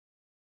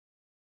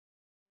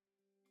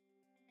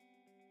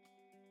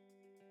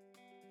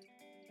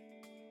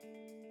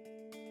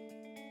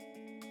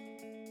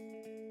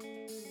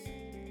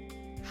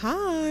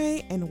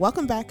Hi, and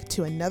welcome back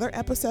to another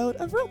episode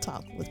of Real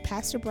Talk with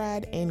Pastor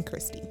Brad and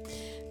Christy.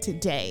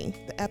 Today,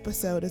 the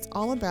episode is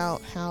all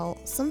about how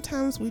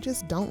sometimes we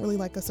just don't really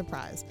like a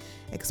surprise,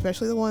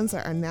 especially the ones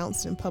that are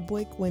announced in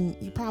public when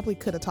you probably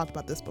could have talked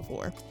about this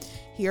before.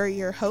 Here are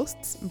your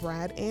hosts,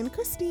 Brad and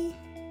Christy.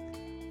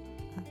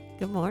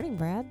 Good morning,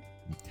 Brad.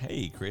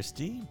 Hey,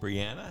 Christy,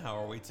 Brianna, how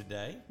are we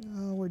today?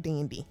 Oh, we're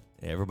dandy.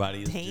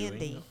 Everybody is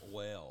Dandy. doing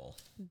well.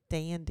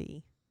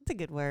 Dandy. It's a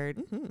good word.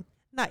 Mm-hmm.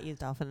 Not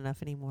used often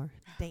enough anymore.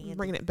 Dandy.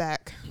 Bringing it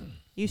back.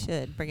 You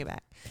should bring it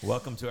back.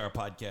 Welcome to our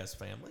podcast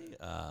family.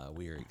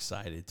 We are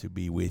excited to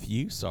be with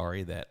you.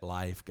 Sorry that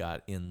life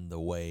got in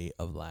the way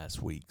of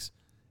last week's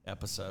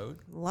episode.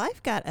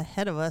 Life got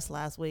ahead of us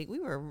last week. We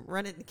were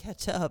running to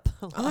catch up.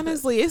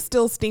 Honestly, it's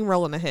still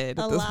steamrolling ahead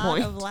at this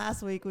point. A lot of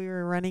last week we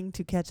were running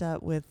to catch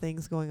up with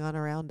things going on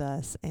around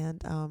us.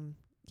 And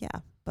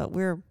but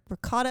we're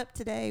caught up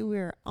today.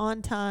 We're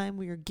on time.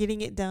 We are getting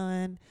it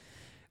done.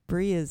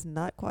 Bree is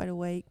not quite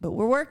awake, but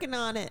we're working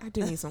on it. I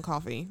do need some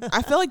coffee.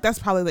 I feel like that's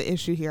probably the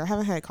issue here. I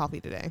haven't had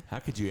coffee today. How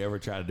could you ever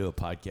try to do a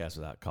podcast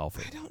without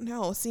coffee? I don't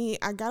know. See,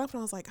 I got up and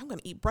I was like, I'm going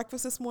to eat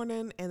breakfast this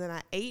morning. And then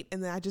I ate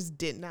and then I just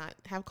did not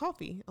have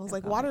coffee. I was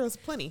like, water is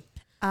plenty.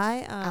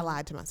 I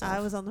lied to myself.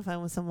 I was on the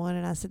phone with someone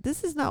and I said,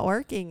 this is not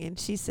working. And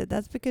she said,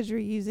 that's because you're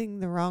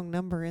using the wrong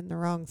number in the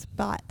wrong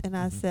spot. And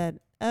I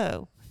said,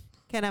 oh,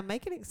 can I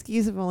make an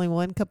excuse of only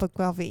one cup of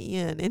coffee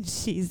in? And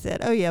she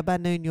said, oh, yeah, by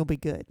noon you'll be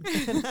good.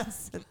 And I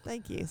said,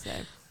 thank you. So,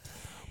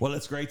 Well,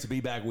 it's great to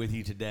be back with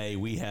you today.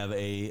 We have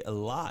a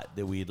lot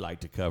that we'd like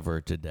to cover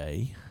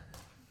today.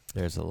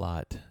 There's a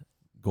lot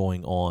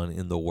going on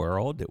in the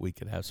world that we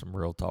could have some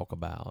real talk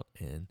about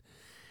and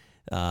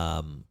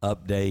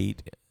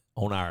update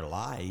on our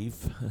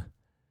life.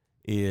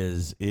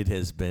 It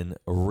has been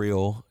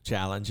real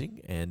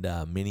challenging, and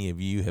many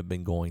of you have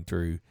been going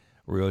through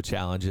real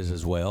challenges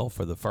as well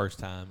for the first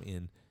time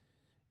in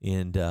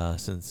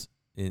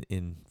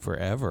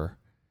forever.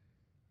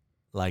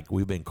 Like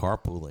we've been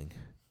carpooling.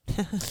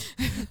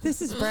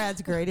 this is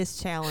Brad's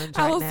greatest challenge.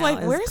 I right was now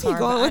like, where's he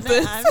going with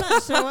this? I'm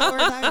not sure what we're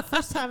talking.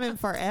 First time in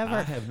forever.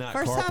 I have not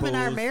First time in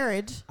our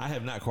marriage. I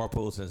have not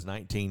carpooled since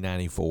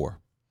 1994.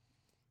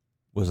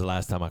 Was the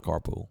last time I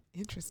carpooled.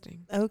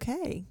 Interesting.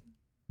 Okay.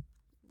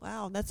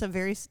 Wow, that's a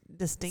very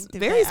distinctive.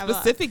 Very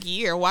specific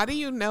year. Why do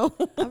you know?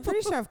 I'm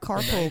pretty sure I've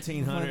carpooled.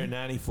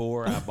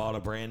 1994, I bought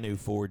a brand new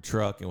Ford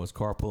truck and was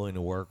carpooling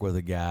to work with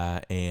a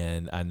guy.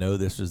 And I know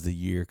this was the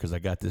year because I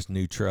got this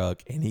new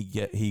truck, and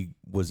he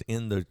was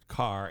in the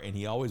car, and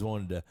he always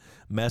wanted to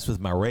mess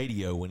with my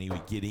radio when he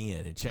would get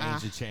in and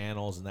change the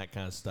channels and that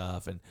kind of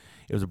stuff. And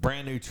it was a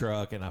brand new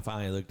truck, and I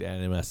finally looked at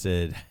him and I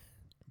said,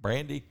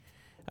 Brandy,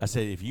 I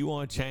said, if you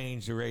want to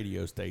change the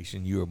radio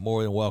station, you are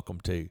more than welcome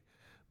to,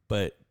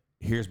 but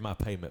here's my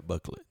payment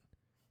booklet.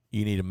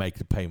 You need to make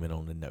the payment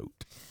on the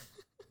note.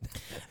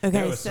 Okay,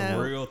 there was some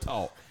real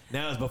talk.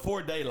 Now, it's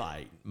before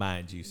daylight,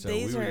 mind you, so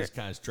we were just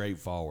kind of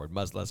straightforward,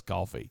 much less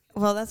coffee.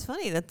 Well, that's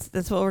funny. That's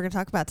what we're going to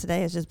talk about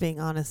today is just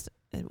being honest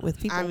with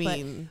people. I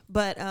mean,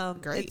 but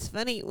great. It's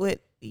funny.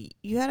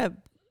 You had a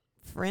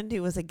friend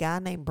who was a guy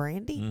named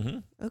Brandy?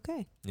 Mm-hmm.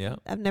 Okay. Yeah.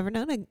 I've never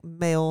known a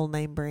male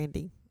named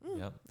Brandy.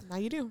 Yep. Now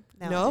you do.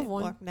 Now know I of do.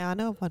 one. Well, now I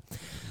know of one.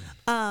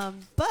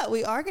 But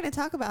we are going to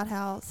talk about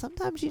how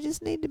sometimes you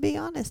just need to be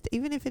honest,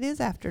 even if it is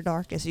after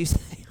dark, as you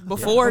say.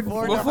 Before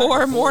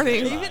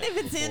morning. Even if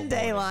it's in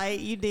daylight,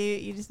 you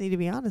just need to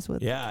be honest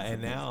with it. Yeah,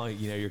 and now,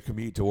 your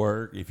commute to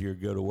work, if you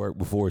go to work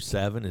before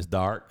 7, is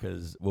dark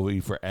because will be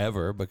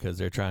forever because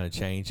they're trying to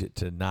change it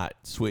to not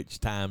switch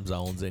time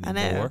zones anymore.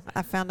 I know.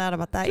 I found out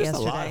about that Just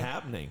yesterday. a lot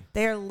happening.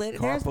 They're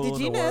Carpooling did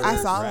you to know work, I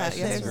saw that rations,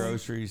 yesterday.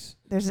 groceries.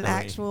 There's an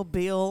actual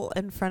bill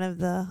in front of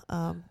the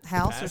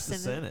House It or passed the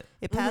Senate.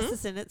 It passed the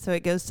Senate, so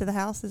it goes to the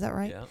House. Is that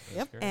right? Yeah,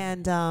 Yep. correct.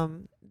 And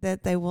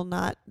that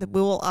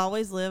we will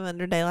always live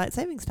under daylight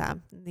savings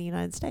time in the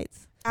United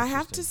States. I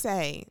have to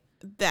say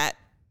that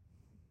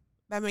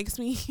makes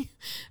me,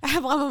 I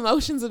have a lot of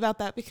emotions about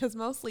that because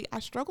mostly I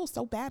struggle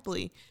so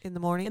badly In the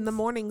morning? in the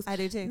mornings. I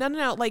do too.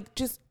 No. Like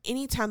just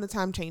anytime the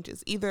time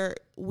changes, either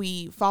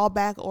we fall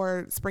back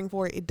or spring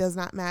forward, it does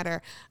not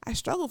matter. I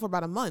struggle for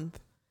about a month.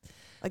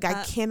 Like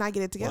I cannot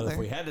get it together. Well, if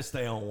we had to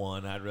stay on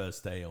one, I'd rather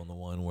stay on the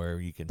one where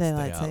you can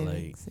Daylight stay out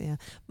late. savings, yeah.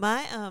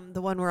 My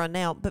the one we're on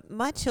now, but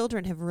my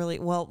children have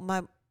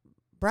my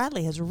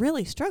Bradley has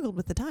really struggled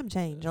with the time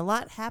change. A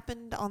lot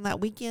happened on that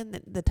weekend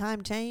that the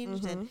time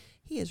changed, and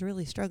he is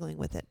really struggling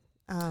with it.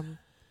 I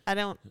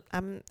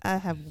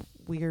have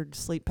weird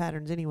sleep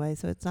patterns anyway,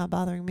 so it's not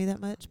bothering me that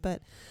much,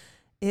 but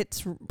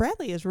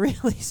Bradley is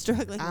really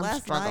struggling. I'm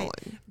Last struggling.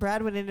 night,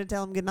 Brad went in to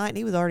tell him good night, and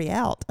he was already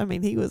out. I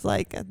mean, he was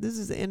like, this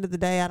is the end of the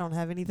day. I don't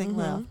have anything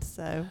left.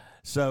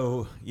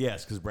 So,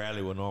 yes, because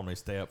Bradley will normally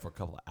stay up for a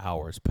couple of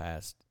hours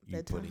past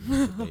you putting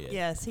him to bed.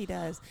 Yes, he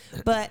does.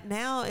 But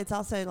now it's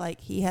also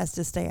like he has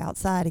to stay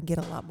outside and get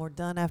a lot more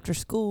done after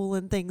school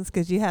and things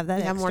because you have that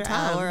You have extra more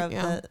time,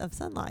 hour of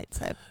sunlight.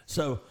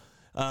 So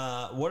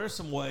What are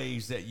some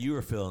ways that you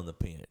are feeling the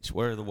pinch?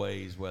 What are the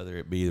ways, whether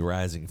it be the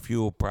rising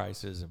fuel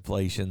prices,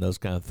 inflation, those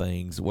kind of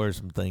things? What are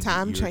some things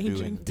Time that you're changing.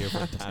 doing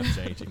different? Time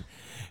changing.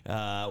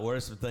 What are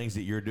some things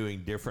that you're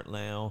doing different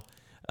now?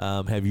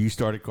 Have you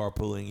started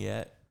carpooling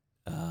yet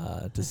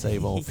to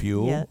save on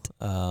fuel? Yet.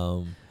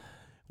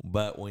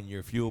 But when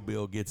your fuel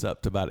bill gets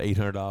up to about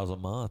 $800 a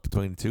month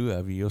between the two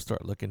of you, you'll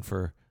start looking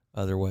for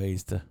other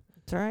ways to.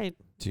 That's right.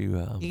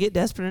 You get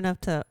desperate enough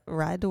to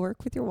ride to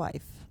work with your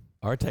wife.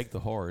 Or take the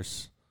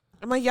horse.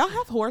 I'm like, y'all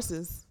have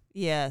horses.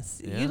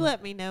 Yes. Yeah. You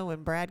let me know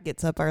when Brad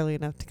gets up early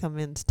enough to come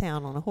into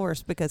town on a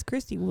horse, because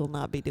Christy will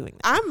not be doing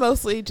that. I'm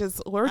mostly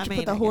just allergic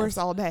with the I horse guess.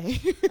 all day.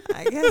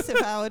 I guess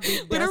if I would be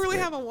We don't really desperate,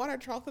 have a water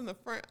trough in the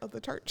front of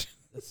the church.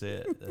 That's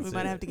it. we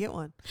might have to get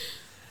one.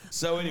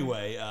 So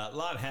anyway, a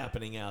lot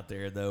happening out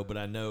there, though. But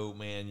I know,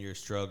 man, you're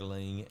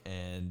struggling,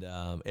 and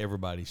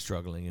everybody's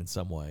struggling in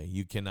some way.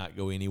 You cannot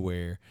go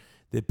anywhere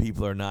that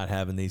people are not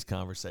having these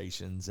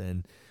conversations,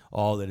 and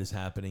all that is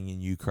happening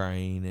in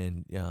Ukraine.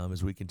 And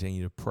as we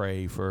continue to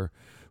pray for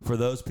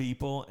those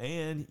people,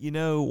 and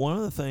one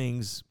of the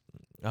things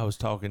I was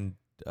talking,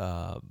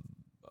 I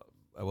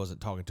wasn't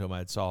talking to him.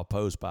 I saw a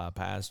post by a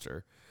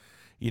pastor,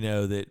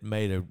 that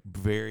made a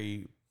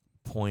very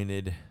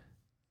pointed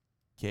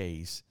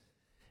case.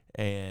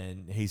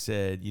 And he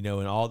said, in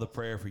all the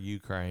prayer for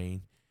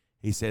Ukraine,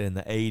 he said in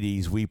the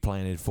 80s, we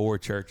planted 4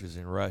 churches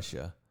in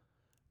Russia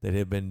that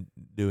have been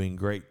doing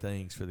great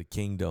things for the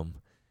kingdom.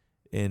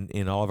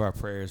 In all of our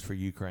prayers for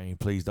Ukraine,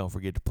 please don't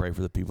forget to pray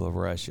for the people of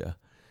Russia,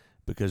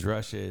 because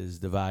Russia is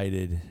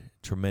divided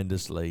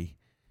tremendously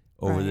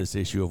over Right. this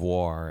issue of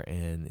war,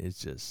 and it's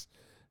just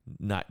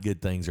not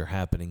good things are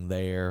happening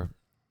there,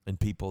 and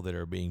people that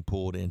are being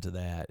pulled into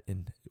that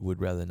and would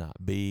rather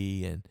not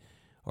be and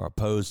are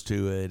opposed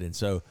to it. And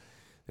so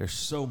there's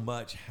so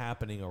much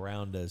happening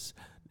around us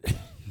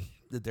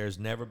that there's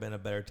never been a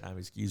better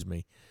time,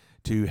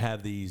 to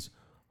have these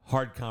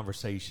hard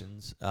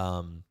conversations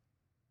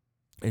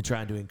and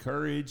trying to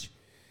encourage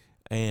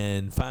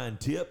and find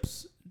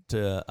tips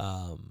to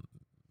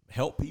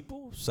help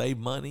people save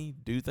money,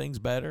 do things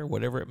better,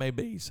 whatever it may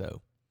be.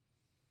 So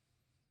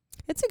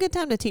It's a good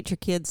time to teach your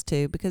kids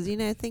too, because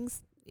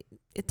things.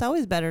 It's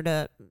always better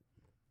to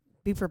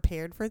be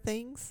prepared for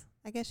things,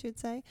 I guess you'd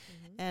say.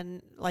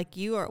 And like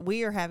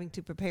we are having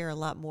to prepare a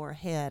lot more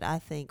ahead, I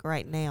think,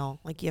 right now.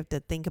 Like, you have to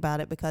think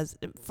about it, because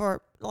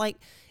for, like,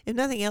 if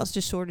nothing else,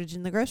 just shortage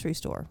in the grocery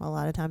store. A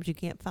lot of times you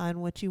can't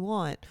find what you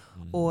want,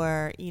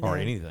 or or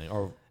anything,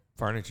 or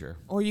furniture.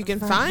 Or you can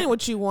find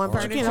what you want,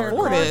 but you can't Furniture,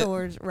 afford it.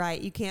 Doors,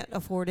 right? You can't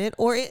afford it,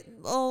 or a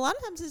lot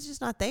of times it's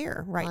just not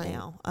there right Right.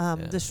 now. Yeah.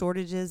 The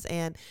shortages,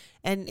 and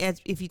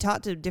if you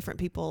talk to different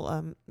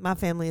people, my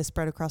family is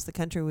spread across the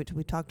country, which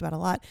we talked about a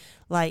lot.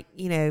 Like,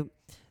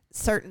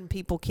 certain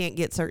people can't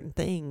get certain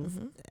things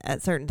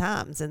at certain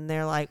times, and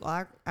they're like,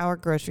 well, our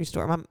grocery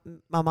store.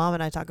 My mom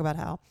and I talk about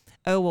how,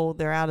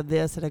 they're out of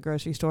this at a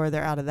grocery store,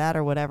 they're out of that,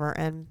 or whatever,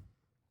 and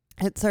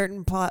at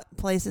certain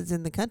places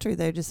in the country,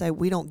 they just say,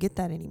 we don't get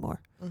that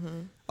anymore.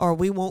 Or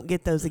we won't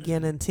get those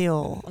again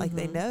until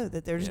they know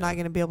that they're just not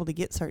going to be able to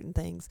get certain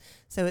things.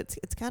 So it's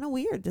kind of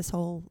weird, this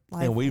whole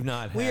life. And we've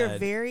not had. We are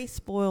very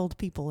spoiled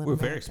people in We're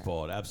America. very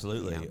spoiled,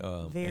 absolutely.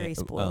 Yeah, very and,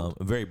 spoiled.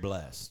 Very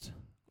blessed.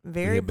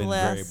 Very we have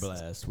blessed. been very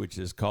blessed, which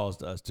has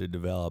caused us to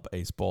develop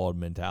a spoiled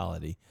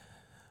mentality.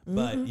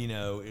 But,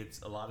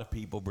 it's a lot of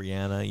people,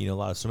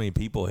 Brianna, so many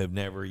people have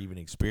never even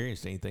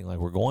experienced anything like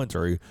we're going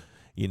through,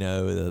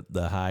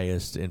 the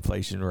highest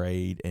inflation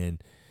rate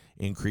and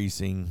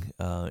increasing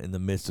in the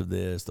midst of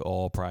this, the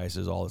oil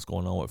prices, all that's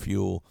going on with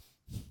fuel.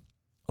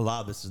 A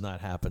lot of this has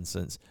not happened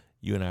since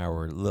you and I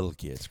were little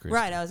kids, Chris.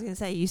 Right. I was going to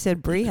say, you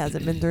said Bree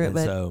hasn't been through it, And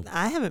but so-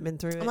 I haven't been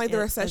through it. I'm like, the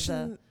as a-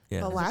 recession, Yeah.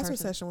 the As a last person.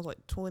 recession was like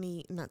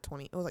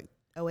it was like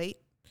 08.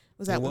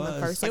 Was that It when the was.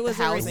 first, It like, was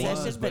the a housing? It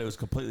recession, was, but- but it was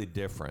completely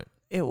different.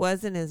 It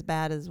wasn't as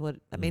bad as what,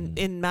 I mean,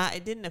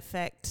 it didn't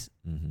affect,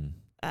 Mm-hmm.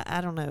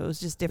 I don't know, it was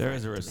just different. There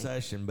is a to me.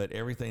 recession, but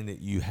everything that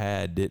you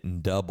had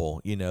didn't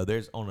double.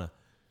 There's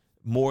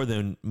more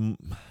than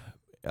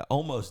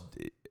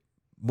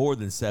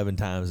 7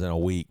 times in a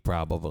week,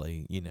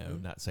 probably.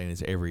 Not saying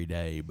it's every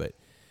day, but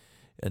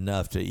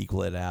enough to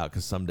equal it out.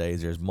 Because some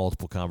days there's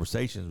multiple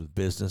conversations with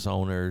business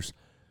owners.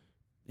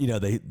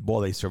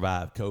 They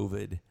survived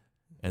COVID,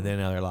 and then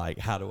now they're like,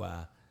 how do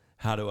I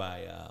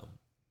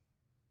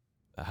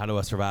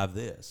survive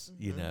this?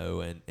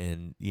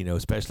 And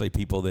especially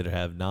people that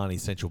have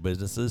non-essential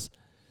businesses.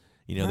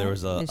 There Right.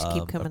 was They just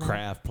keep a coming out.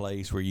 craft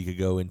place where you could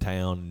go in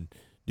town and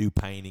do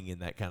painting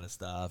and that kind of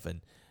stuff.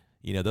 And,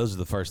 those are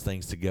the first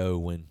things to go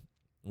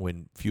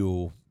when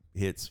fuel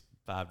hits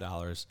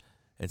 $5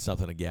 and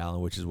something a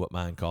gallon, which is what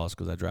mine costs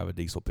because I drive a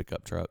diesel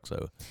pickup truck.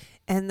 So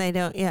And they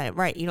don't,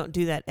 right. You don't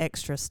do that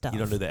extra stuff. you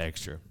don't do the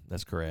extra.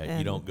 That's correct. You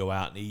And- don't go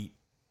out and eat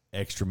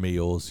extra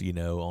meals,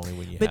 only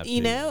when you have But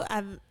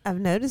to. I've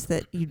noticed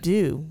that you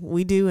do.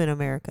 We do in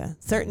America.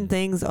 Certain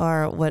things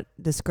are what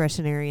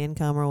discretionary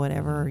income or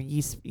whatever. Or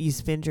you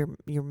spend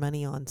your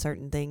money on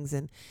certain things,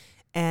 and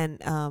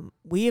And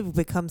we have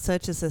become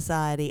such a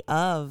society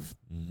of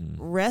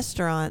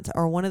restaurants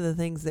are one of the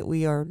things that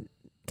we are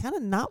kind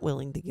of not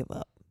willing to give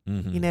up.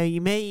 You know,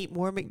 you may eat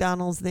more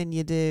McDonald's than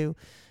you do,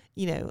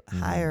 you know,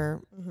 higher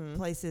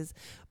places.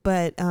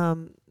 But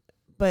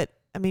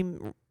I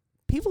mean,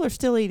 people are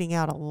still eating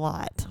out a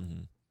lot.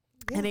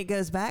 Yeah. And it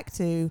goes back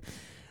to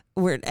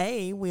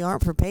we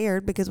aren't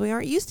prepared because we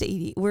aren't used to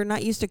eating. We're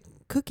not used to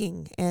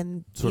cooking.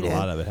 And sort of a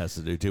lot of it has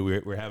to do too.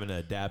 We're having to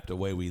adapt the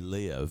way we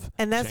live.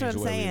 And that's what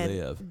I'm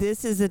saying.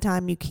 This is the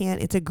time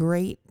it's a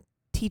great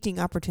teaching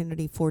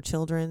opportunity for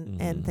children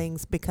and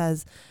things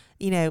because,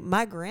 you know,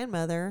 my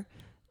grandmother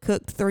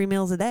cooked 3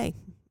 meals a day,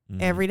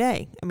 every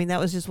day. I mean,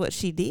 that was just what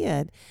she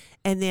did.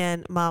 And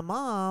then my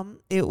mom,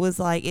 it was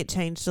like it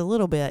changed a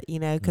little bit, you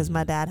know, because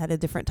my dad had a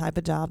different type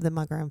of job than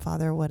my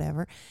grandfather or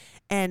whatever.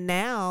 And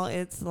now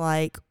it's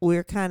like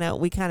we kind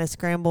of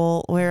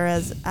scramble.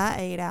 Whereas I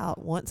ate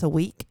out once a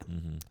week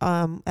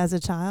as a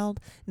child.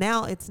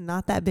 Now it's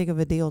not that big of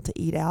a deal to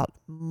eat out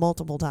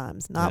multiple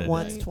times, not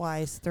once,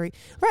 twice, 3.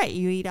 Right,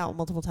 you eat out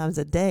multiple times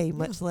a day,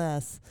 much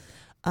less.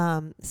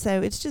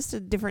 So it's just a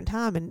different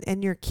time,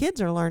 and your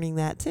kids are learning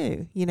that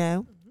too, you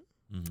know.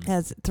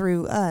 As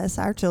through us,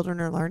 our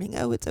children are learning,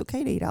 it's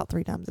okay to eat out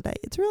 3 times a day.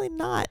 It's really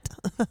not.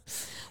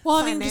 Well,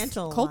 I mean, just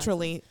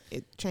culturally,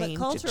 it changed.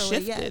 But culturally,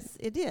 it shifted. Yes,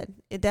 it did.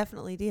 It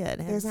definitely did.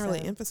 There's not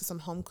really emphasis on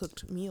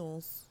home-cooked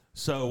meals.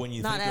 So when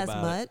you not think as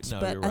about much, it,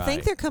 but I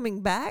think they're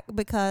coming back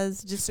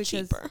because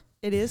cheaper.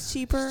 It is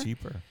cheaper. It's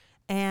cheaper.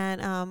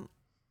 And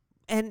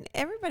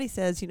everybody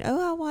says, you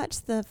know, I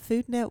watch the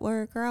Food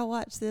Network or I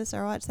watch this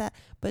or I watch that.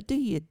 But do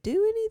you do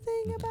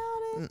anything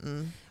about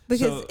it?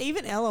 Because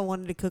even Ella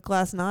wanted to cook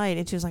last night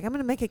and she was like, I'm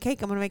going to make a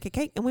cake.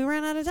 And we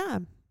ran out of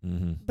time.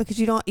 Because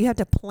you have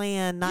to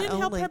plan you didn't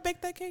help her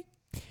bake that cake?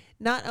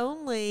 Not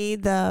only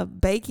the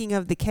baking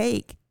of the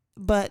cake,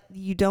 but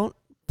you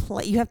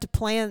have to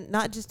plan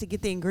not just to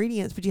get the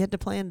ingredients, but you have to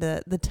plan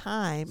the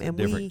time. It's a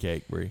different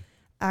cake, Brie.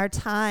 Our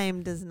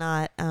time does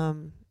not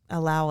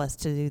allow us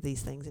to do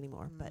these things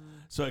anymore. But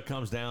so it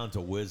comes down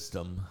to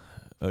wisdom.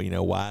 You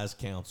know, wise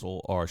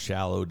counsel or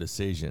shallow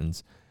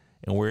decisions.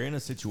 And we're in a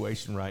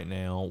situation right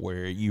now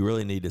where you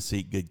really need to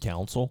seek good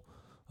counsel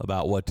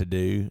about what to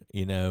do.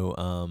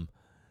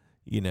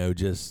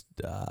 Just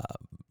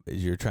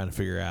as you're trying to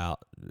figure out,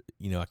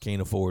 you know, I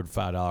can't afford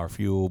 $5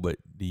 fuel, but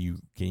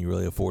can you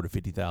really afford a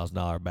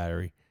 $50,000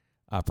 battery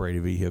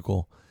operated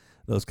vehicle?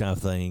 Those kind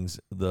of things.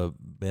 The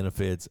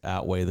benefits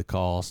outweigh the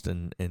cost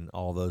and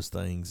all those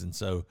things. And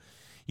so,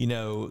 you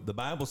know, the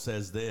Bible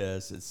says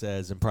this. It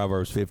says in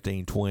Proverbs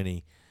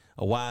 15:20.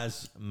 A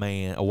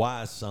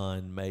wise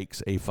son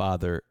makes a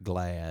father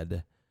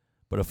glad,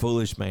 but a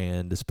foolish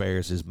man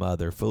despairs his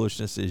mother.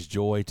 Foolishness is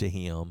joy to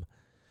him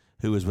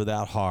who is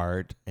without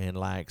heart and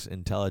lacks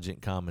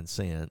intelligent common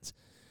sense.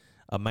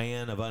 A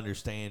man of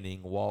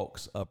understanding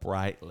walks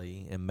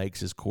uprightly and makes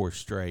his course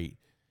straight.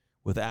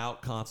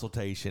 Without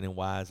consultation and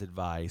wise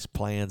advice,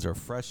 plans are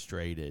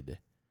frustrated,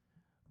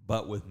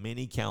 but with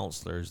many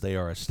counselors, they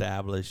are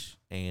established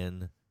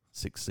and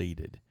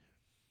succeeded.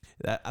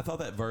 I thought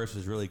that verse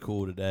was really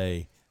cool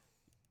today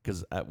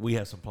because we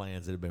have some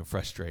plans that have been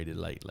frustrated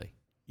lately,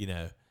 you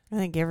know. I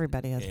think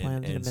everybody has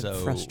plans that have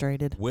been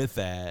frustrated. With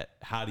that,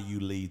 how do you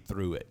lead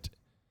through it?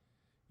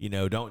 You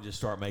know, don't just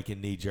start making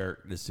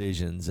knee-jerk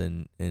decisions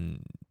and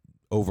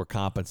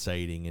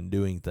overcompensating and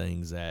doing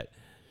things that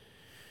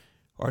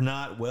are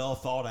not well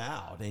thought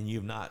out and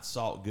you've not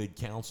sought good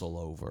counsel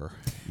over,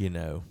 you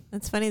know.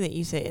 It's funny that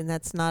you say, and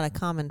that's not a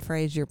common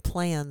phrase, your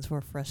plans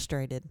were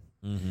frustrated.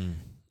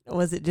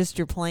 Was it just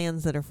your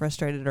plans that are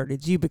frustrated, or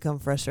did you become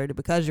frustrated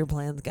because your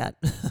plans got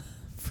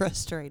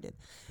frustrated?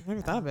 I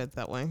never thought of it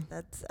that way.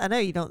 I know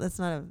you don't. That's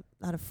not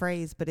a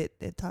phrase, but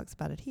it talks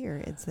about it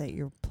here. It's that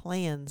your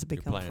plans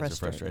become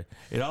frustrated.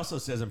 It also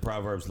says in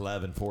Proverbs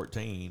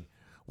 11:14,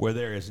 where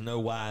there is no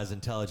wise,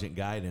 intelligent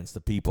guidance,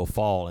 the people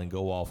fall and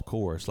go off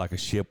course like a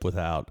ship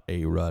without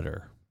a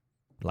rudder,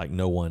 like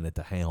no one at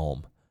the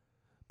helm.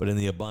 But in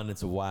the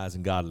abundance of wise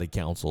and godly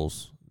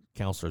counselors,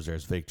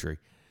 there's victory.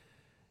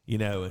 You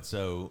know, and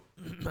so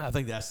I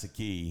think that's the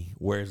key.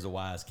 Where's the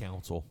wise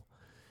counsel?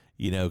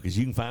 You know, because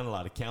you can find a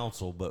lot of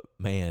counsel, but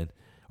man,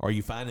 are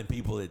you finding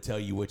people that tell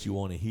you what you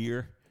want to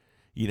hear?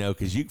 You know,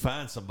 because you can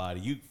find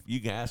somebody, you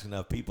can ask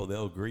enough people,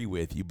 they'll agree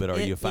with you, but are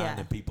you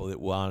finding people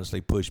that will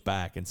honestly push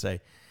back and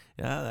say,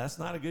 no, that's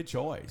not a good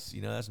choice.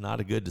 You know, that's not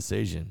a good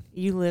decision.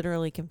 You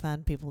literally can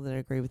find people that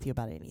agree with you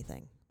about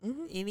anything.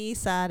 Any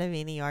side of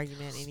any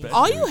argument.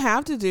 All you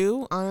have to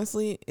do,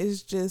 honestly,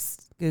 is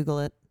just Google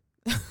it.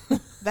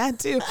 That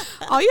too.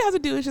 All you have to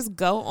do is just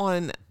go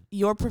on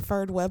your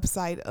preferred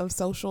website of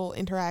social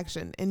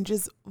interaction and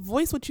just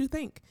voice what you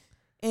think.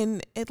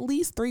 And at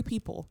least 3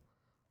 people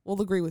will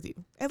agree with you.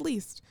 At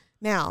least.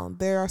 Now,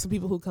 there are some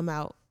people who come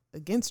out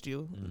against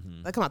you.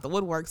 They come out the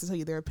woodworks to tell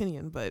you their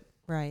opinion, but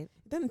right.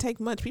 It doesn't take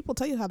much. People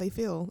tell you how they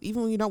feel,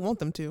 even when you don't want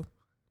them to.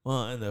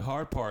 Well, and the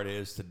hard part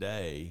is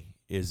today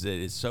is that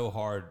it's so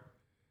hard.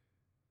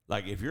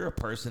 Like, if you're a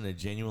person that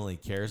genuinely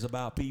cares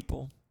about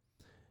people,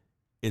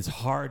 it's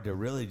hard to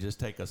really just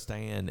take a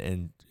stand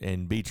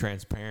and be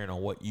transparent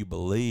on what you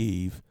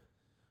believe,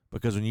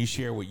 because when you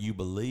share what you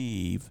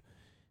believe,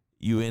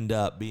 you end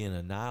up being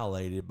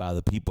annihilated by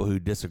the people who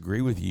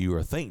disagree with you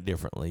or think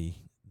differently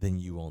than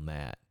you on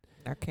that.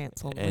 Are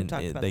canceled. And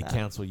they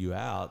cancel you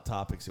out.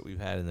 Topics that we've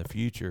had in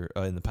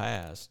the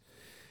past,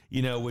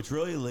 which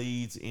really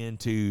leads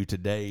into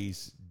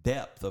today's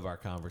depth of our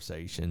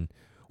conversation,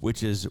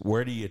 which is,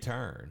 where do you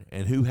turn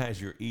and who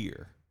has your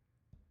ear?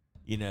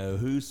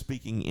 Who's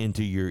speaking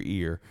into your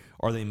ear?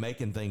 Are they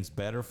making things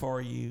better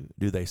for you?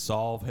 Do they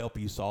help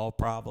you solve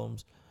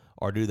problems?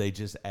 Or do they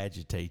just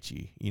agitate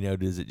you?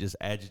 Does it just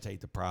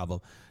agitate the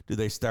problem? Do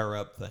they stir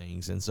up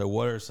things? And so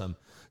what are some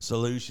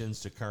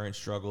solutions to current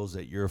struggles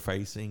that you're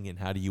facing, and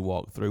how do you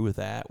walk through with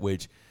that?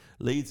 Which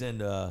leads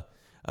into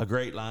a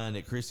great line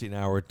that Christy and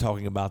I were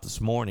talking about this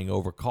morning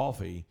over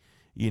coffee,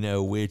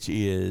 which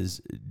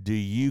is, do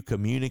you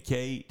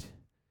communicate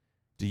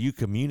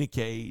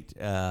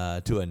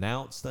to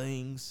announce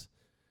things,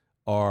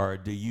 or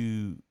do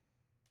you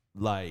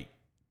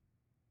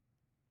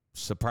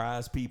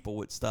surprise people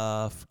with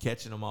stuff,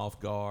 catching them off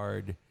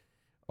guard?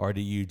 Or do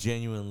you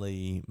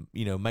genuinely,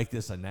 make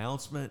this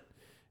announcement?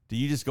 Do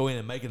you just go in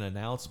and make an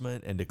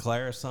announcement and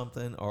declare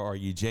something, or are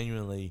you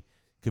genuinely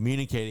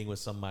communicating with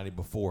somebody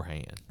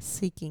beforehand?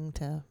 Seeking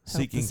to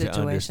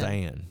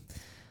understand.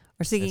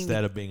 Or seeking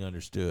instead of being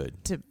understood.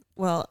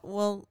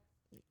 Well,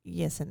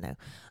 yes and no.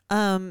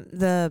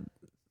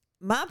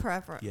 My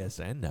preference. Yes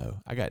and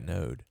no. I got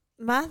no'd.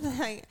 My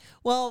thing,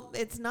 well,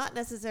 it's not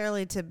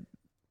necessarily to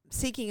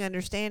seeking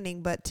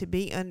understanding, but to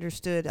be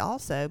understood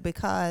also,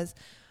 because,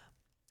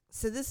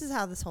 so this is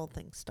how this whole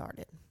thing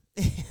started.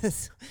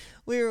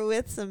 We were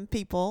with some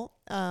people,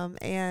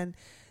 and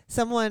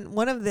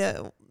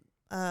a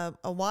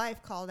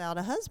wife called out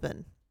a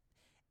husband,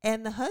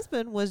 and the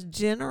husband was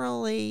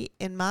generally,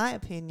 in my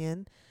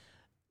opinion,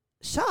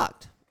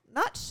 shocked.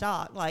 Not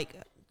shocked, like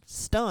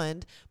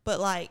stunned, but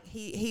like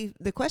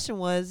the question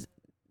was,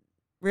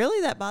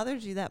 really, that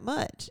bothers you that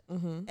much?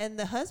 Mm-hmm. And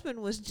the husband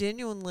was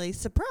genuinely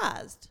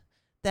surprised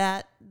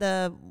that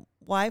the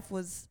wife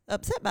was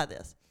upset by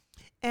this.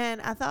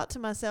 And I thought to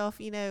myself,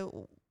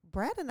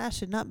 Brad and I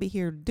should not be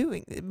here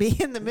be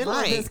in the middle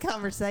of this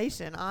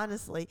conversation,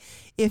 honestly,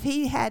 if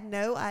he had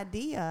no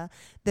idea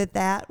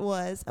that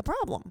was a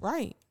problem.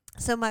 Right.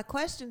 So my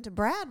question to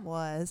Brad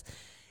was,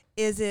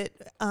 is it,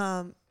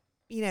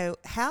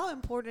 how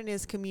important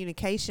is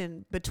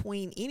communication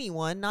between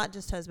anyone, not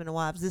just husband and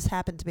wives? This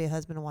happened to be a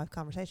husband and wife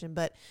conversation,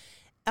 but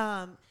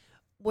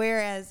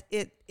whereas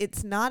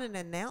it's not an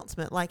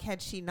announcement. Like,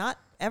 had she not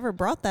ever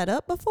brought that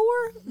up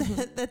before,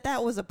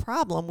 that was a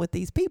problem with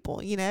these people,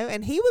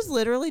 and he was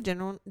literally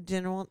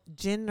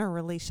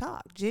genuinely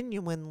shocked,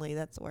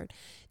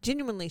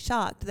 genuinely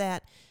shocked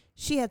that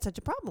she had such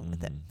a problem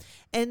with it.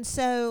 And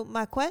so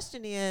my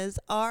question is,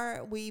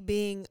 are we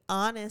being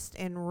honest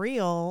and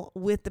real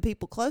with the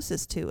people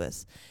closest to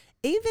us,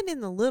 even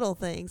in the little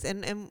things?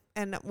 And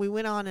we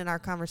went on in our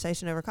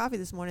conversation over coffee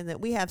this morning that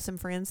we have some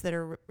friends that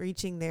are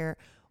reaching their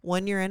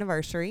 1-year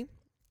anniversary.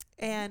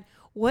 And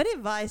what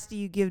advice do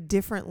you give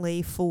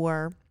differently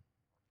for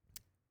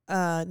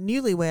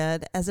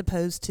newlywed as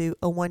opposed to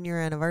a 1-year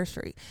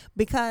anniversary?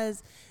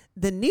 Because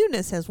the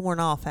newness has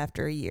worn off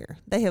after a year.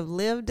 They have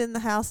lived in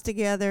the house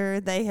together.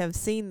 They have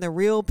seen the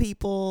real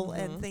people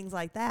and things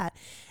like that.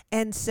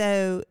 And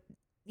so,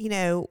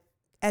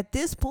 at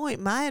this point,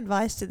 my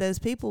advice to those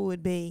people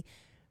would be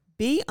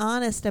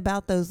honest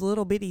about those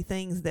little bitty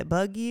things that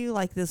bug you.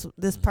 Like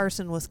this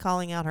person was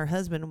calling out her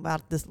husband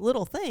about this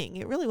little thing.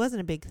 It really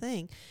wasn't a big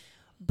thing.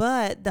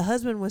 But the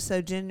husband was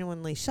so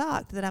genuinely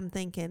shocked that I'm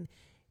thinking,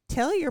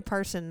 tell your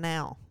person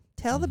now.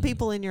 Tell the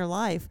people in your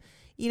life,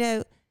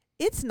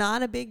 it's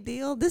not a big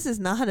deal. This is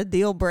not a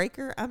deal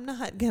breaker. I'm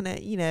not going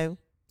to,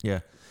 Yeah.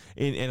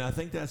 And I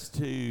think that's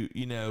too,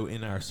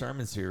 in our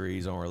sermon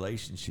series on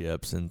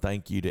relationships, and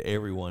thank you to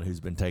everyone who's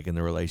been taking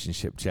the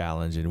relationship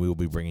challenge, and we will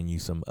be bringing you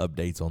some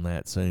updates on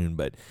that soon.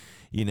 But,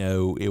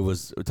 it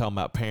was talking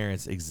about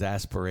parents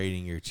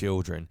exasperating your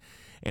children.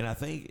 And I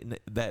think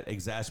that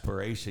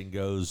exasperation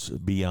goes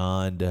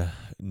beyond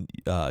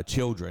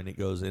children. It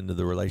goes into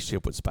the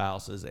relationship with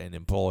spouses and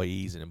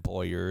employees and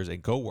employers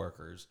and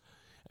coworkers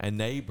and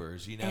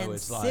neighbors, and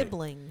it's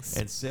siblings.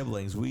 And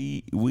siblings.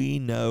 We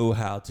know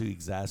how to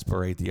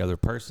exasperate the other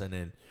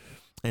person,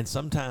 and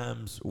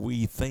sometimes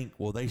we think,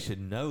 well, they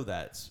should know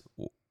that's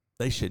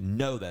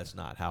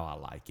not how I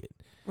like it.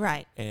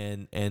 Right.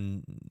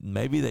 And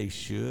maybe they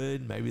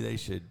should. Maybe they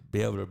should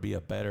be able to be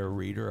a better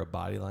reader of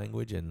body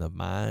language and the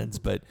minds.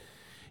 But,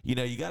 you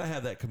got to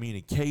have that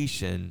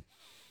communication.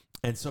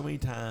 And so many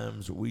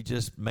times we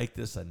just make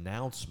this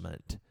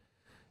announcement,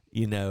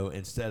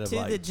 instead of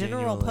to the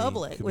general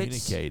public,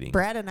 communicating. Which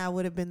Brad and I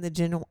would have been the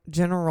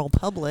general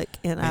public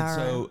in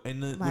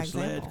which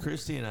led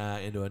Christy and I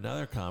into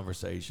another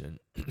conversation,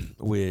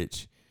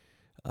 which,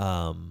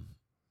 when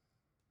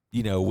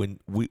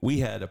we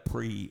had a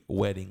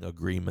pre-wedding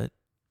agreement,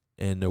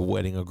 and the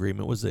wedding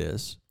agreement was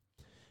this: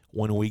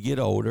 when we get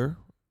older,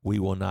 we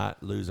will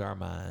not lose our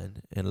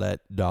mind and let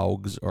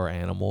dogs or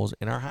animals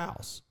in our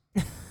house.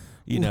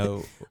 You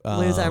know,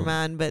 Lose our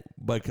mind, but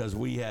because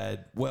we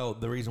had, well,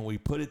 the reason we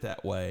put it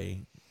that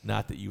way,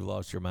 not that you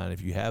lost your mind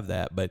if you have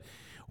that, but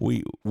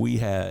we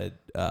had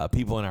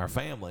people in our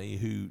family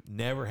who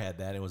never had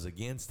that and was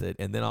against it,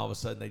 and then all of a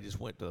sudden they just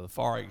went to the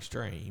far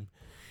extreme,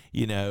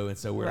 you know, and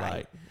so we're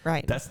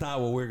right. That's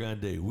not what we're going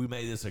to do. We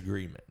made this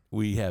agreement.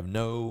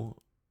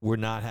 We're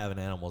not having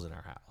animals in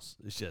our house.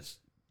 It's just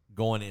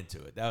going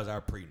into it. That was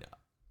our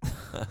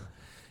prenup.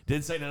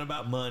 Didn't say nothing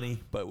about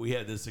money, but we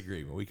had this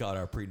agreement. We called it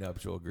our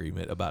prenuptial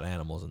agreement about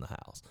animals in the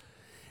house.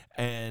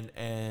 And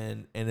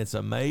it's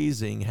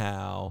amazing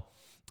how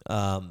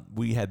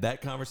we had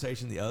that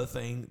conversation. The other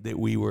thing that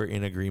we were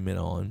in agreement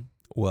on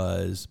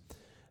was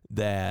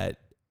that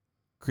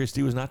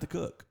Christy was not the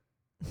cook.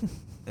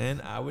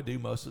 And I would do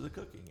most of the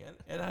cooking.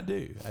 And I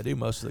do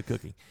most of the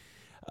cooking.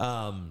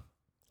 And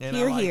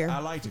I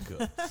like to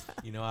cook.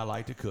 You know, I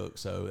like to cook,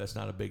 so that's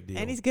not a big deal.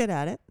 And he's good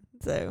at it.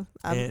 So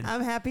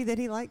I'm happy that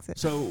he likes it.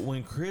 So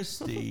when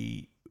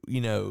Christy,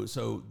 you know,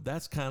 so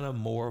that's kind of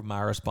more of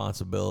my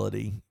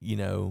responsibility, you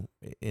know,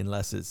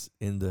 unless it's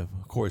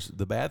of course,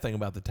 the bad thing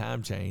about the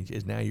time change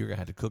is now you're going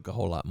to have to cook a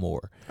whole lot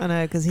more. I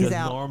know, because he's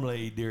out.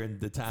 Normally during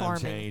the time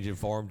farming. Change and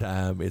farm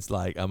time, it's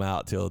like I'm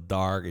out till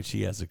dark and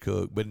she has to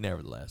cook. But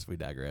nevertheless, we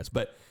digress.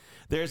 But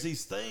there's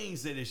these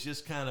things that it's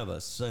just kind of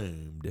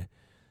assumed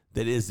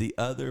that is the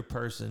other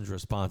person's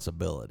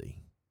responsibility.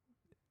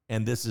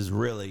 And this is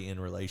really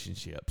in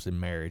relationships and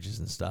marriages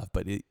and stuff,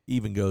 but it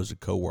even goes to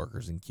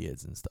coworkers and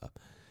kids and stuff.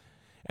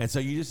 And so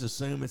you just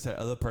assume it's that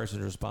other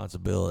person's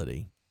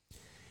responsibility.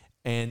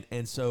 And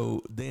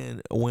so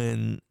then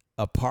when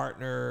a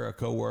partner, a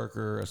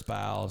coworker, a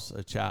spouse,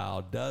 a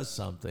child does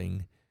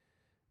something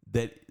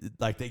that,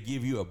 like, they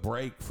give you a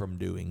break from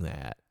doing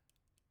that,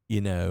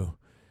 you know,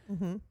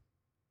 mm-hmm.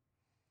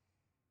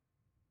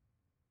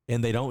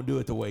 and they don't do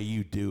it the way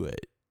you do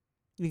it,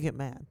 you get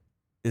mad.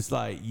 It's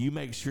like you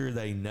make sure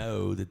they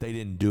know that they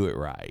didn't do it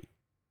right.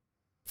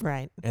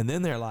 Right. And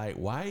then they're like,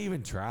 why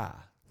even try?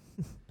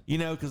 You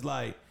know, because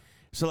when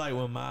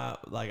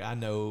I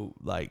know,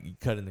 like,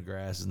 cutting the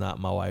grass is not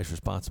my wife's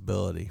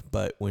responsibility,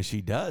 but when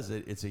she does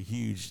it, it's a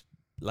huge,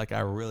 like,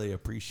 I really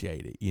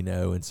appreciate it, you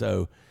know? And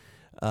so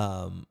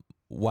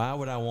why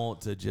would I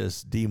want to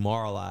just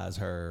demoralize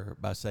her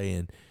by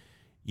saying,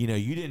 you know,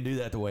 you didn't do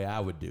that the way I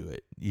would do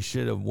it. You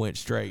should have went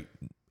straight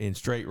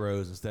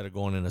rows instead of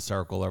going in a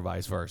circle, or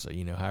vice versa,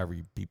 you know, however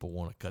people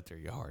want to cut their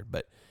yard.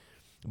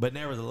 But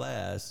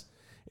nevertheless,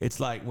 it's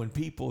like when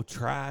people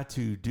try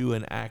to do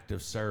an act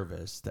of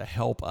service to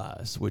help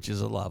us, which is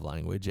a love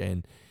language,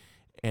 and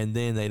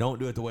then they don't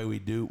do it the way we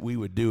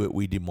would do it,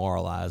 we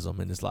demoralize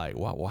them. And it's like,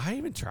 well, why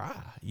even try,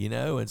 you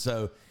know? And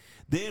so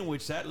then,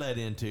 which that led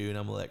into, and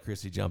I'm going to let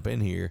Christy jump in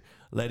here,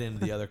 led into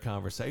the other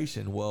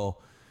conversation.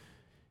 Well,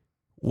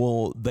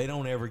 they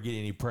don't ever get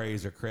any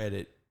praise or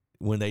credit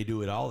when they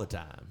do it all the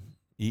time.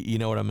 You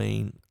know what I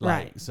mean? Like,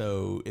 right.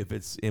 So if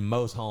it's in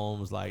most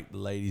homes, like, the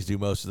ladies do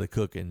most of the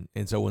cooking.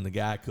 And so when the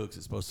guy cooks,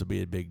 it's supposed to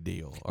be a big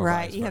deal. Or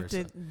right. You have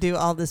to do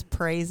all this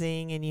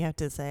praising, and you have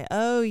to say,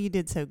 oh, you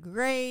did so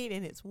great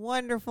and it's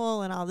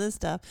wonderful and all this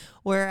stuff.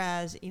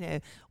 Whereas, you know,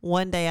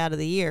 one day out of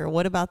the year,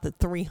 what about the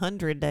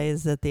 300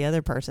 days that the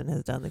other person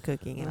has done the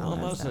cooking and all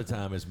that most stuff? of the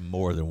time it's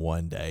more than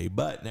one day.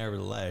 But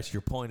nevertheless,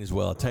 your point is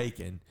well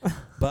taken.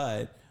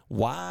 But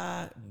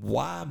why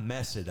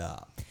mess it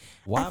up?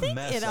 Why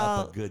mess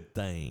up a good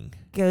thing?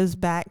 Goes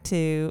back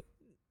to,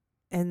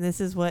 and this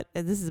is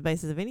the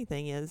basis of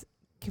anything, is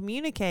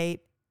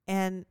communicate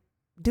and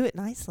do it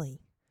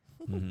nicely.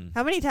 Mm-hmm.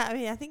 How many times? I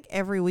mean, I think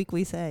every week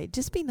we say,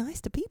 just be nice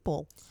to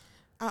people.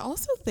 I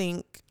also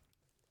think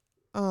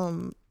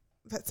that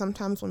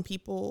sometimes when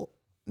people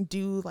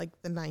do,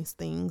 like, the nice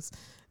things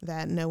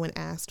that no one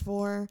asked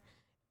for,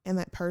 and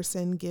that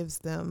person gives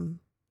them,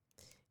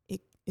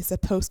 it's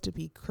supposed to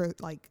be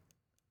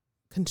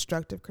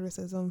constructive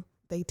criticism.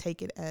 They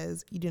take it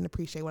as, you didn't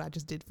appreciate what I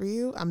just did for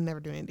you. I'm never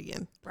doing it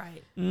again.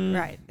 Right.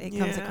 Right. It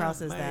comes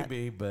across as that.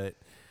 Maybe, but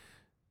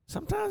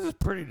sometimes it's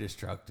pretty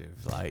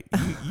destructive. Like,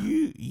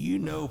 you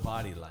know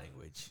body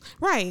language.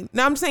 Right.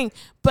 Now I'm saying,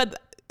 but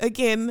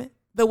again,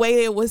 the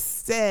way it was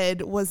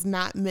said was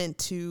not meant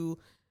to,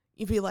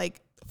 you feel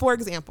like, for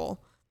example,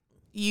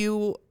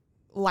 you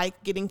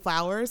like getting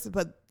flowers,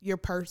 but your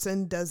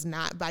person does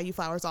not buy you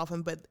flowers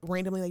often, but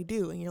randomly they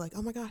do. And you're like,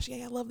 oh my gosh,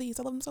 yeah, I love these.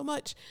 I love them so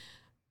much.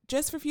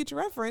 Just for future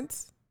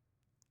reference,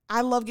 I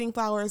love getting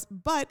flowers,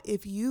 but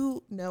if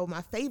you know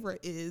my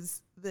favorite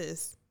is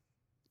this,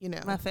 you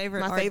know. My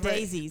favorite are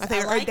daisies. My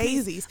favorite are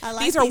daisies.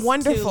 These are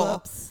wonderful.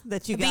 Tulips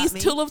that you got These me.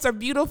 tulips are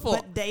beautiful.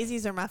 But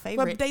daisies are my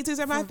favorite.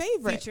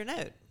 Future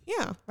note.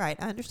 Yeah. Right.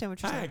 I understand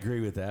what you're saying. I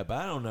agree with that, but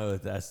I don't know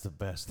if that's the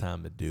best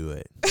time to do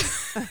it.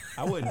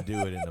 I wouldn't do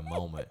it in the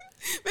moment.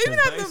 Maybe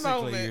not the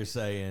moment. Basically, you're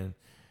saying,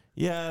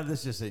 yeah,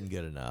 this just isn't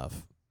good enough.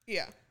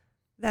 Yeah.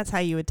 That's how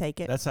you would take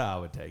it. That's how I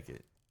would take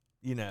it.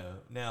 You know,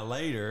 now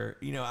later,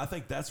 you know, I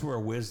think that's where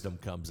wisdom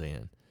comes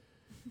in.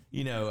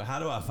 You know, how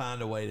do I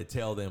find a way to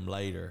tell them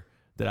later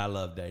that I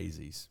love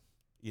daisies?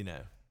 You know.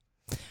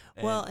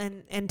 Well,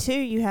 and two,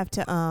 you have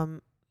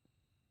to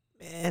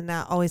and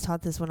I always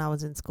taught this when I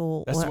was in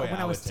school. That's the way when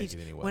I would was take it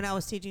anyway. When I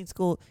was teaching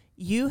school,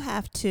 you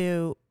have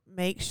to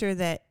make sure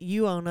that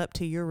you own up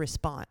to your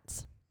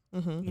response.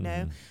 Mm-hmm. You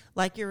know,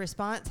 like your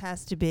response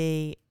has to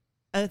be,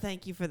 "Oh,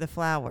 thank you for the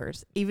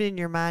flowers." Even in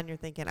your mind, you're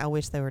thinking, "I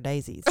wish they were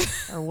daisies,"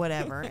 or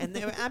whatever. And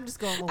I'm just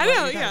going with what I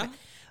know, you're yeah. talking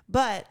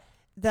about.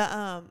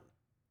 But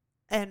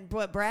and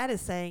what Brad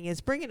is saying is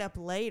bring it up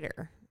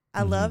later.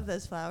 I love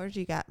those flowers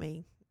you got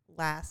me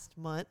last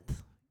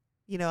month.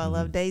 You know, I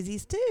love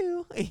daisies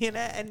too, you know,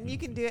 and you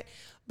can do it.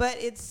 But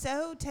it's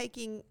so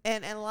taking,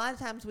 and a lot of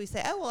times we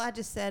say, oh, well, I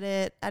just said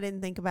it. I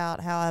didn't think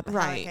about how it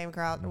came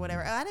across or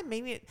whatever. Oh, I didn't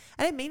mean it.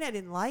 I didn't mean I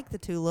didn't like the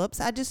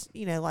tulips. I just,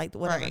 you know, liked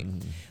whatever. Right.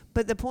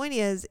 But the point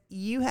is,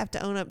 you have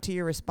to own up to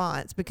your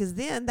response, because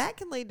then that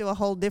can lead to a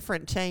whole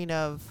different chain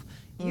of,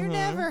 you're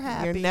never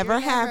happy. You're never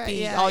happy.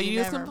 Yeah, All you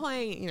do is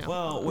complain. You know.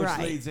 Well, which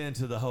Right. leads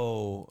into the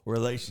whole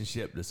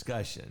relationship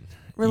discussion.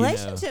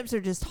 Relationships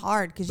are just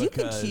hard because you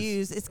can Because-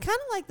 choose. It's kind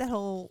of like that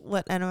whole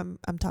and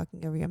I'm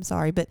talking over you. I'm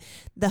sorry, but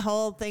the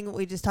whole thing that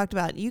we just talked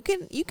about. You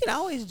can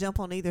always jump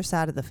on either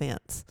side of the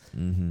fence.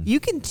 Mm-hmm. You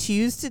can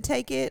choose to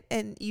take it,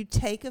 and you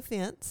take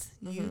offense.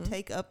 You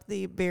take up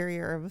the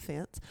barrier of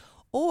offense,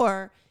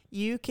 or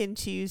you can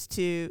choose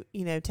to,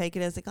 you know, take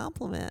it as a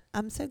compliment.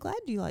 I'm so glad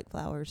you like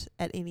flowers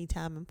at any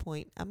time and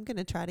point. I'm going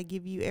to try to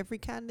give you every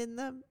kind in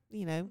the,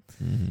 you know,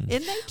 in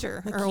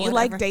nature. Like, or you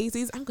like whatever.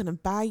 daisies? I'm going to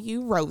buy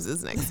you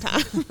roses next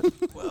time.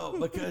 Well,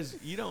 because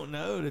you don't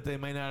know that they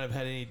may not have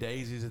had any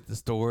daisies at the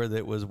store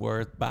that was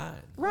worth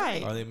buying.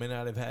 Right. Or they may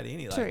not have had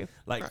any. True.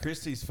 Like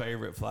Christy's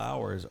favorite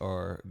flowers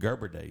are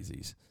Gerber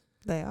daisies.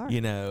 They are. You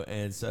know,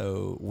 and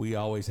so we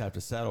always have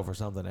to settle for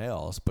something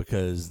else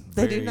because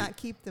They do not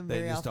keep them they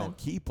very just often. don't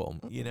keep them,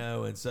 you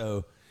know, and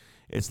so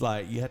it's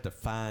like you have to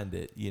find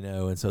it, you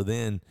know, and so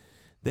then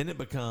it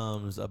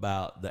becomes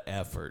about the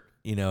effort,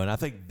 you know, and I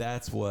think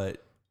that's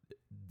what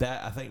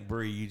I think,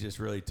 Bree, you just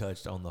really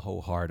touched on the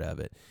whole heart of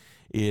it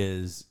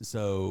is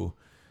so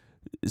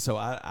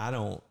I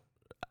don't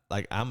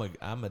like I'm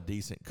a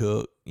decent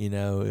cook, you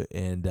know,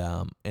 and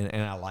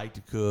I like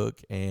to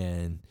cook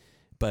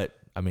but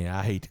I mean,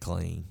 I hate to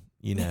clean,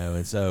 you know,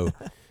 and so,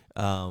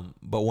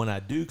 but when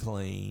I do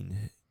clean,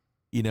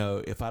 you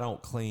know, if I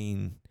don't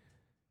clean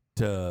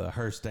to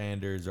her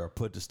standards or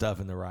put the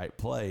stuff in the right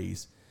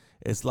place,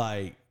 it's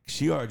like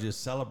she ought to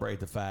just celebrate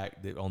the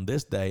fact that on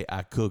this day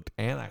I cooked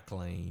and I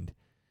cleaned,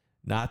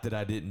 not that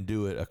I didn't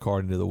do it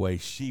according to the way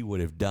she would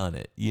have done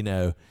it, you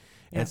know,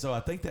 and so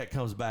I think that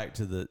comes back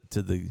to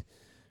the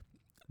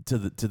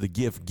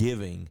gift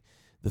giving.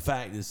 The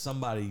fact that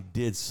somebody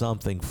did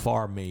something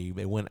for me,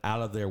 they went out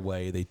of their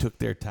way, they took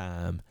their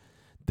time,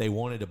 they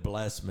wanted to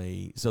bless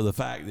me. So the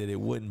fact that it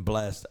wouldn't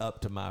bless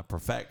up to my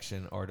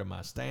perfection or to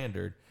my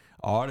standard,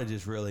 I ought to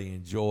just really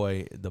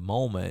enjoy the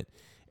moment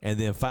and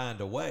then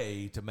find a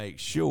way to make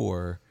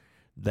sure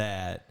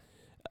that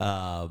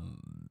that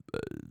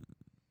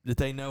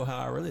they know how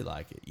I really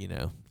like it, you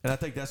know. And I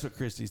think that's what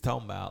Christy's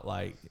talking about,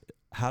 like,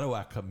 how do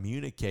I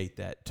communicate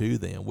that to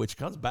them, which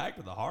comes back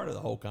to the heart of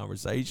the whole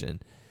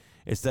conversation.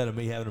 Instead of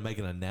me having to make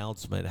an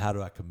announcement, how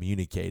do I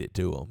communicate it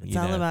to them? It's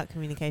all about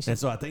communication. And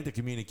so I think the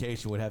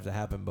communication would have to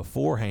happen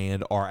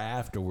beforehand or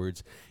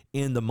afterwards.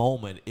 In the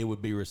moment, it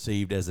would be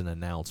received as an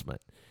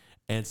announcement.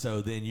 And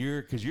so then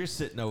you're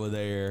sitting over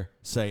there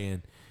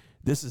saying,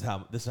 this is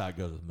how it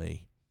goes with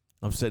me.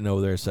 I'm sitting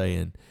over there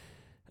saying,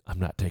 I'm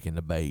not taking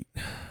the bait.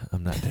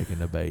 I'm not taking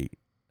the bait.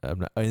 I'm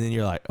not. And then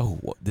you're like, oh,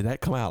 what, did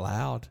that come out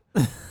loud?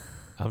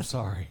 I'm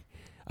sorry.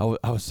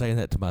 I was saying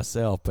that to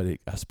myself, but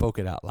I spoke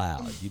it out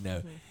loud, you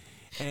know.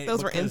 And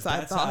Those were because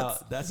inside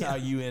thoughts. That's how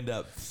you end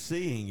up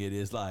seeing it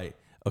is like,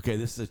 okay,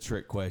 this is a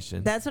trick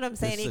question. That's what I'm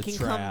saying. This It is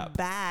can a come trap,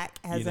 back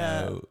as you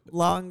know. a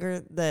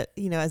longer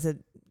as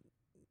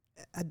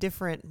a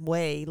different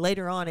way.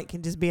 Later on, it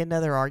can just be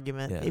another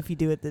argument if you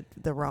do it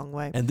the wrong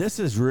way. And this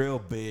is real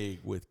big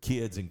with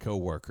kids and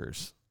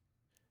coworkers.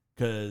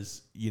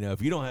 Because, you know,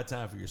 if you don't have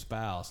time for your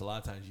spouse, a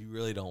lot of times you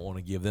really don't want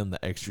to give them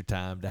the extra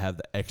time to have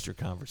the extra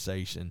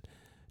conversation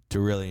to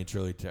really and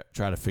truly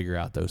try to figure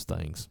out those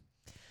things.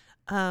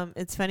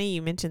 It's funny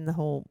you mentioned the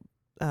whole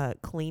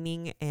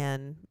cleaning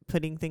and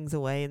putting things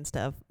away and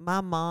stuff.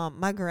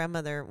 My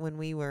grandmother, when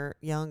we were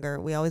younger,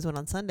 we always went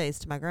on Sundays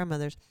to my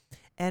grandmother's,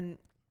 and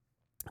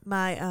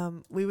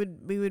we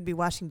would be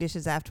washing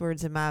dishes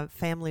afterwards, and my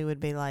family would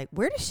be like,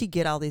 where does she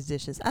get all these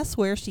dishes? I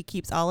swear she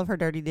keeps all of her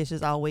dirty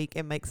dishes all week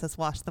and makes us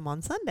wash them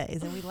on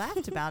Sundays. And we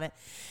laughed about it.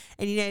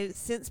 And, you know,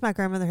 since my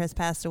grandmother has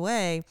passed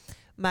away,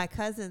 my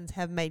cousins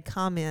have made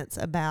comments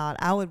about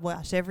I would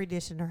wash every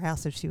dish in her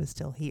house if she was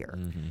still here.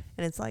 Mm-hmm.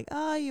 And it's like,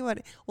 oh, you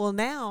would. Well,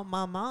 now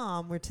my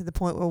mom, we're to the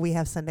point where we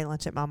have Sunday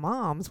lunch at my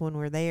mom's when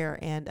we're there.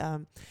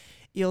 And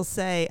you'll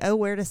say, oh,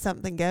 where does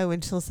something go?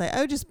 And she'll say,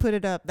 oh, just put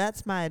it up.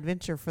 That's my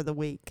adventure for the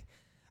week.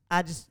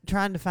 I just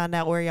trying to find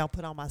out where y'all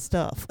put all my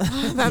stuff.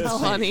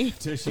 That's funny.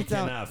 Till she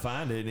cannot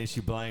find it, and then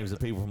she blames the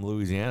people from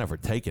Louisiana for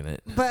taking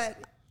it. But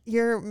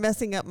you're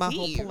messing up my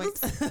whole Jeez.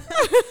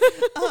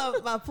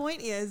 point. My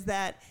point is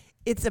that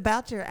it's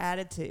about your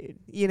attitude,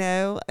 you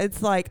know?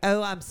 It's like,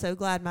 oh, I'm so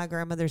glad my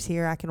grandmother's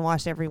here. I can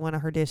wash every one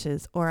of her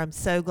dishes. Or I'm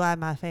so glad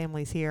my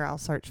family's here. I'll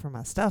search for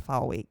my stuff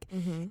all week.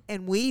 Mm-hmm.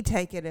 And we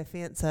take it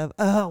offense of,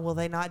 oh, will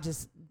they not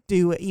just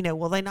do it? You know,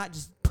 will they not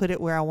just put it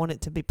where I want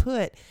it to be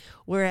put?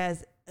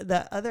 Whereas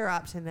the other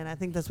option, and I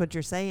think that's what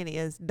you're saying,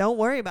 is don't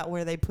worry about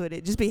where they put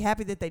it. Just be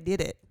happy that they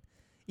did it.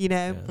 You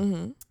know, Yeah.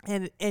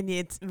 Mm-hmm. and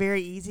it's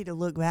very easy to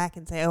look back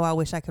and say, oh, I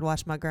wish I could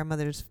wash my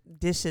grandmother's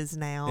dishes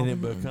now. And it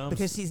becomes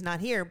Because she's not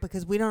here,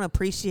 because we don't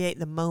appreciate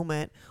the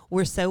moment.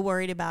 We're so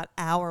worried about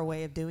our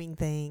way of doing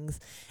things,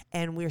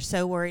 and we're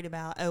so worried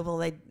about, oh,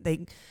 well,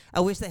 I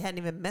wish they hadn't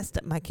even messed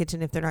up my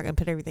kitchen if they're not going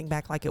to put everything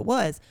back like it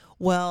was.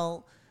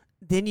 Well,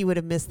 then you would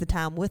have missed the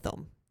time with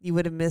them. You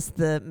would have missed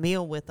the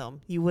meal with them.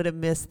 You would have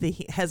missed the,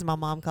 as my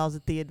mom calls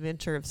it, the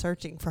adventure of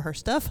searching for her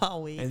stuff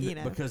all week. and You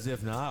know, because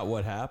if not,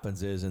 what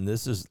happens is, and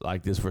this is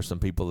like this for some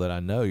people that I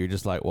know, you're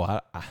just like,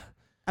 well,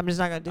 I'm just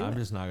not going to do I'm it.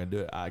 just not gonna do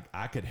it.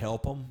 I could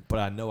help them, but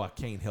I know I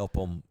can't help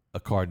them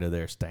according to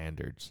their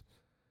standards.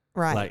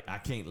 Right. Like I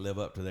can't live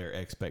up to their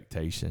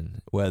expectation,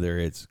 whether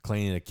it's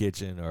cleaning a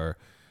kitchen or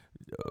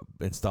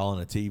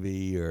installing a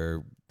TV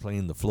or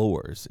cleaning the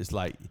floors. It's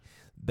like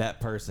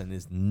that person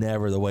is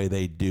never the way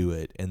they do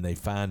it, and they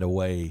find a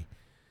way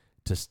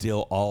to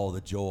steal all the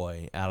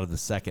joy out of the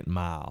second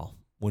mile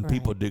when Right.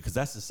 people do, because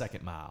that's the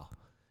second mile,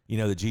 you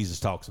know, that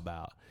Jesus talks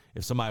about.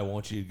 If somebody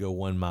wants you to go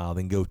 1 mile,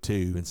 then go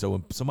 2. And so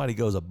when somebody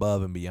goes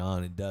above and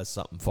beyond and does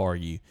something for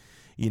you,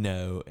 you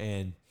know,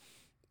 and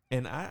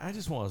I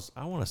just want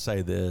to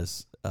say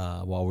this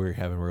while we're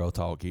having real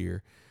talk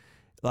here,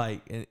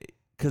 like,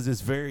 because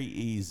it's very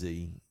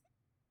easy,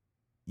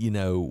 you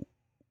know.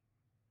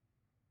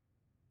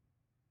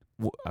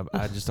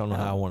 I just don't know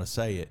how I want to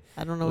say it.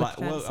 I don't know what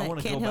you're trying to say. I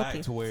want to Can't go help back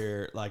you. to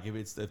where, like,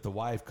 if the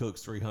wife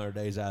cooks 300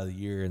 days out of the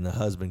year and the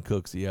husband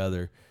cooks the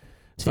other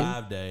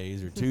 5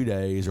 days or 2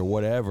 days or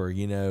whatever,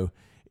 you know,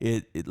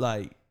 it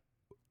like,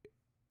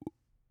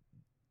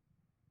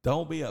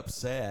 don't be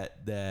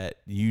upset that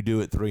you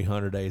do it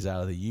 300 days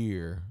out of the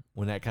year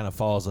when that kind of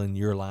falls in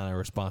your line of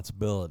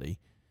responsibility.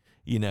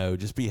 You know,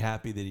 just be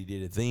happy that he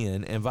did it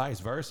then, and vice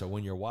versa.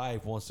 When your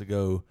wife wants to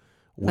go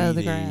Mow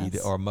the weed eat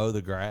grass. or mow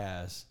the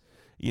grass,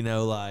 you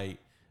know, like,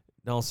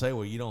 don't say,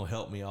 well, you don't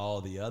help me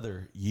all the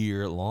other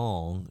year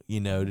long, you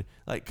know,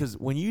 like, because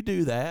when you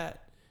do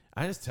that,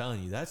 I'm just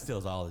telling you, that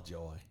steals all the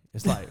joy.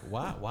 It's like,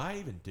 why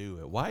even do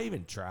it? Why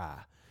even try?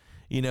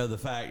 You know, the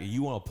fact that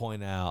you want to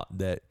point out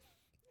that,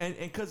 and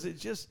because it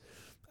just,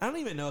 I don't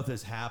even know if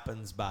this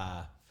happens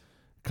by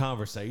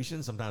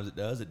conversation. Sometimes it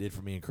does. It did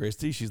for me and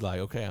Christy. She's like,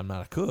 okay, I'm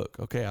not a cook.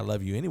 Okay, I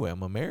love you anyway. I'm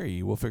going to marry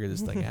you. We'll figure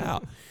this thing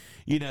out.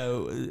 You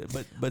know,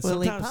 but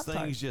We'll eat sometimes Pop-Tarts.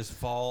 things just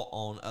fall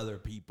on other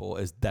people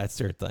as that's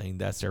their thing.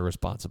 That's their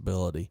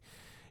responsibility,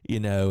 you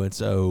know, and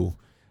so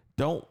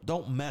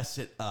don't mess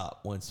it up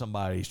when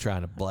somebody's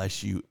trying to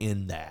bless you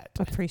in that,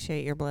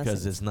 Appreciate your because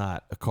blessings. it's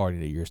not according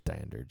to your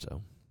standards.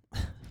 So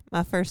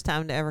My first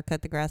time to ever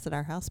cut the grass at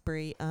our house,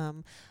 Bree,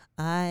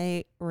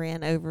 I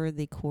ran over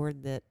the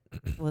cord that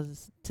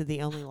was to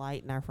the only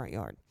light in our front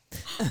yard.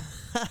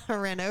 I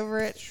ran over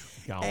it,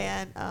 gone.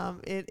 and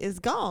it is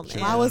gone.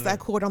 Sure. Why And was that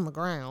cord on the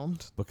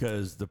ground?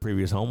 Because the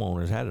previous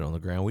homeowners had it on the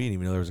ground. We didn't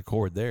even know there was a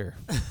cord there.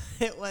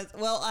 It was,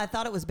 well, I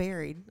thought it was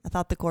buried. I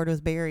thought the cord was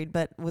buried,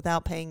 but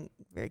without paying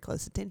very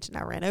close attention,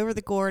 I ran over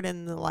the cord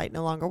and the light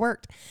no longer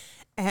worked.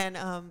 And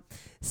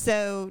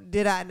so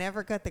did I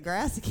never cut the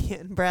grass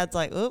again? Brad's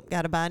like, oop,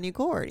 got to buy a new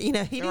cord. You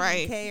know, he didn't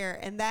Right. care.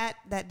 And that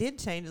did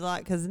change a lot,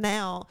 because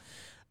now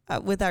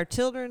with our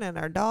children and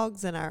our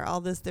dogs and our all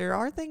this, there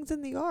are things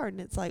in the yard,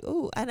 and it's like,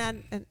 ooh, and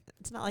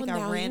it's not like Well, I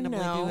now randomly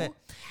you know do it.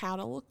 how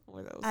to look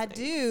for those I things.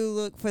 do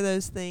look for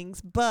those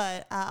things,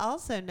 but I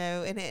also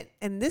know,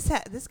 and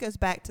this goes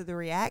back to the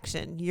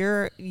reaction.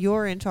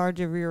 You're in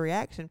charge of your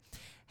reaction.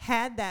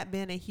 Had that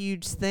been a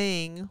huge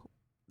thing,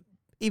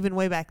 even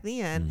way back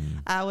then,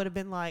 Mhm. I would have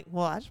been like,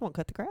 well, I just won't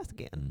cut the grass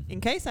again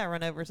in case I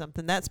run over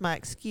something. That's my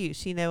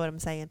excuse. You know what I'm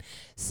saying?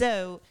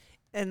 So,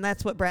 and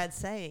that's what Brad's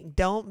saying.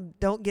 Don't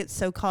get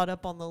so caught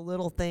up on the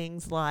little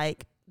things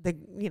like the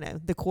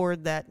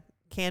cord that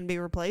can be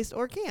replaced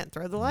or can't.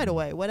 Throw the light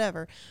away,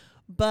 whatever.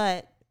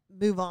 But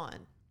move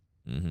on.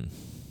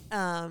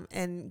 Mm-hmm.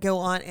 And go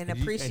on and And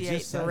appreciate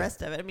just the say-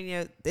 rest of it. I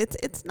mean,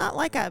 it's not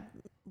like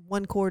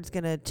one cord's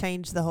gonna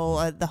change the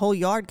whole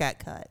yard got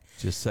cut.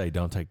 Just say,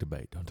 don't take the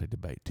bait. Don't take the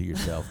bait to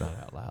yourself, not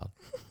out loud.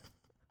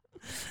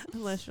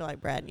 Unless you're like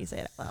Brad and you say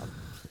it out loud.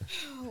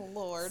 Oh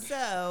Lord.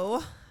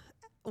 So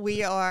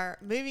we are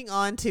moving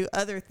on to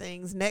other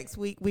things. Next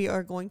week we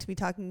are going to be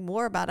talking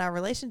more about our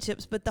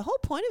relationships. But the whole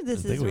point of I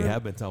this think is we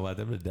have been talking about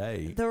them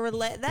today. that's the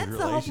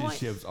whole point.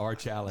 Relationships are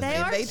challenging. They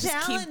are They just keep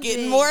challenging.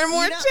 getting more and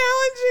more You don't-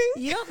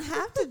 challenging. You don't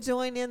have to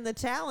join in the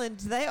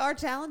challenge. They are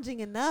challenging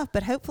enough,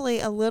 but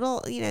hopefully a little,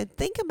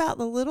 think about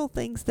the little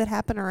things that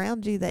happen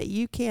around you that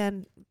you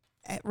can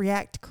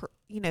react,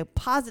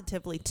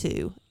 positively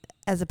to,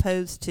 as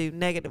opposed to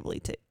negatively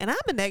to. And I'm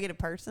a negative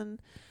person.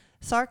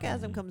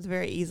 Sarcasm comes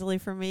very easily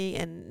for me,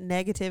 and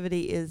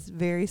negativity is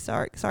very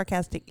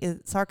sarcastic.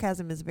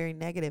 Sarcasm is very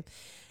negative.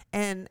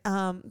 And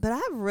but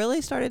I've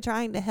really started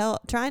trying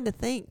to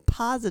think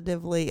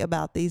positively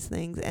about these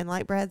things. And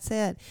like Brad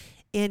said,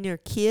 in your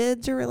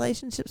kids or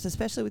relationships,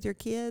 especially with your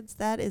kids,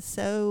 that is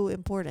so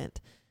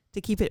important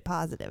to keep it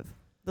positive.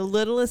 The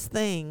littlest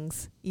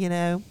things,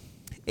 even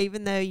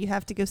though you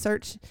have to go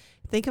search.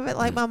 Think of it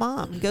like my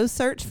mom. Go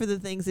search for the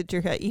things that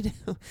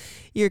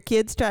your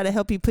kids try to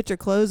help you put your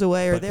clothes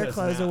away or their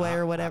clothes away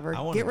or whatever.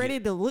 Get ready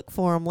to look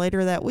for them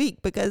later that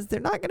week because they're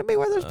not going to be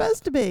where they're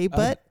supposed to be.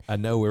 But I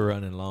know we're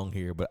running long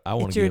here, but I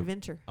want it's your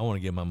adventure. I want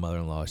to give my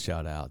mother-in-law a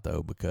shout out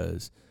though,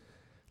 because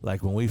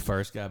like when we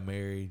first got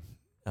married,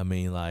 I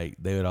mean, like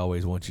they would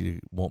always want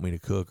me to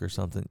cook or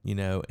something,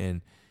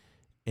 and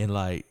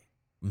like,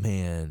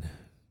 man,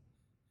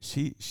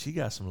 she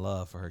got some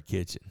love for her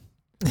kitchen.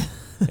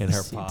 And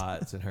her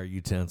pots and her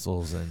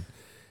utensils,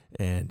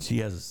 and she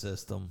has a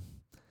system,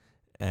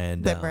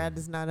 and that Brad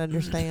does not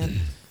understand.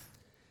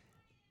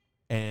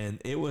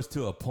 And it was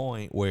to a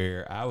point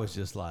where I was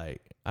just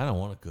like, I don't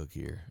want to cook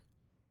here.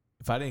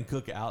 If I didn't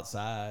cook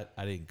outside,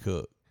 I didn't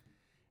cook.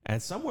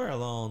 And somewhere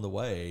along the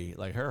way,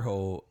 like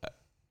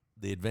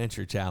the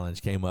adventure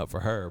challenge came up for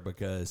her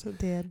because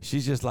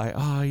she's just like,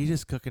 oh, you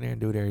just cook in there and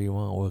do whatever you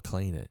want. We'll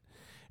clean it.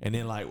 And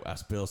then like I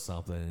spill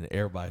something, and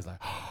everybody's like,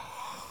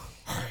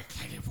 all right,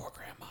 clean it before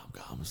grandmom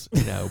comes,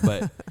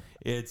 but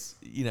it's,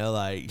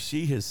 like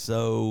she has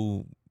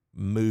so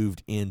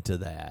moved into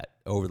that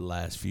over the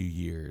last few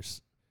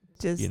years,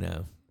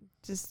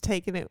 just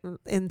taking it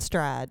in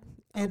stride.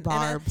 And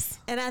Barb's.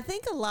 And I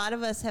think a lot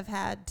of us have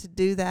had to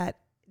do that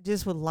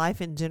just with life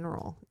in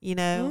general,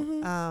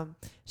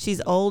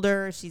 she's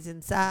older, she's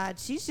inside,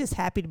 she's just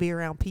happy to be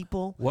around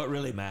people. What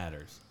really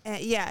matters.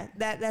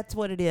 That's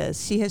what it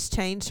is. She has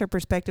changed her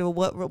perspective of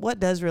what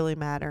does really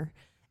matter.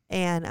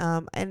 And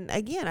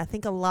again, I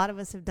think a lot of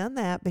us have done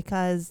that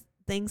because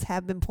things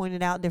have been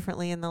pointed out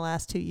differently in the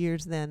last 2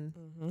 years than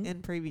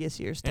in previous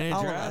years. And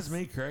it drives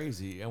me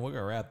crazy. And we're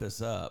going to wrap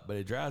this up, but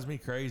it drives me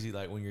crazy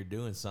like when you're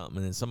doing something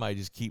and then somebody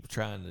just keeps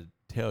trying to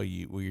tell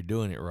you, well, you're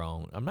doing it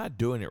wrong. I'm not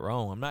doing it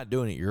wrong. I'm not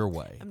doing it your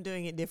way. I'm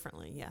doing it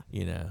differently,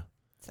 yeah.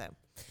 So.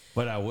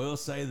 But I will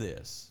say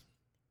this.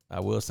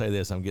 I'm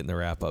getting the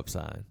wrap-up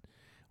sign.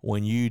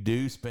 When you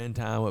do spend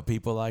time with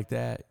people like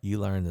that, you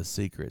learn the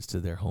secrets to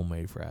their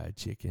homemade fried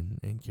chicken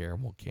and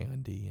caramel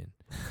candy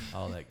and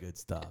all that good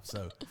stuff.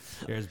 So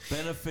there's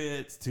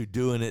benefits to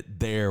doing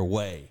it their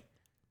way.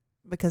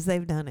 Because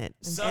they've done it.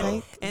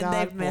 So, and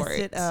they've messed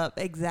it up.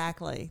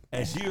 Exactly.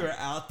 As you are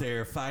out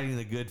there fighting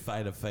the good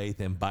fight of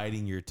faith and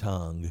biting your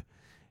tongue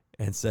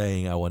and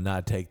saying, I will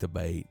not take the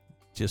bait,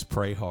 just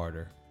pray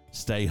harder,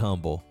 stay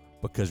humble,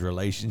 because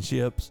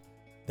relationships,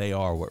 they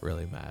are what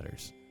really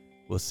matters.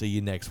 We'll see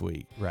you next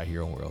week right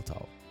here on Real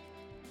Talk.